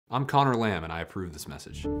I'm Connor Lamb, and I approve this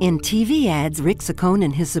message. In TV ads, Rick Saccone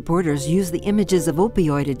and his supporters use the images of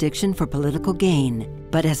opioid addiction for political gain.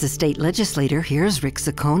 But as a state legislator, here's Rick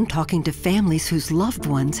Saccone talking to families whose loved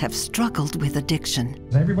ones have struggled with addiction.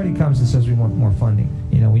 Everybody comes and says we want more funding.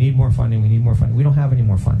 You know, we need more funding, we need more funding. We don't have any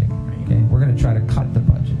more funding, okay? We're going to try to cut the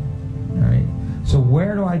budget, all right? So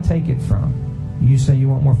where do I take it from? You say you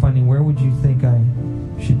want more funding, where would you think I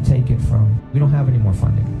should take it from? We don't have any more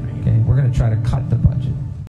funding, okay? We're going to try to cut the budget.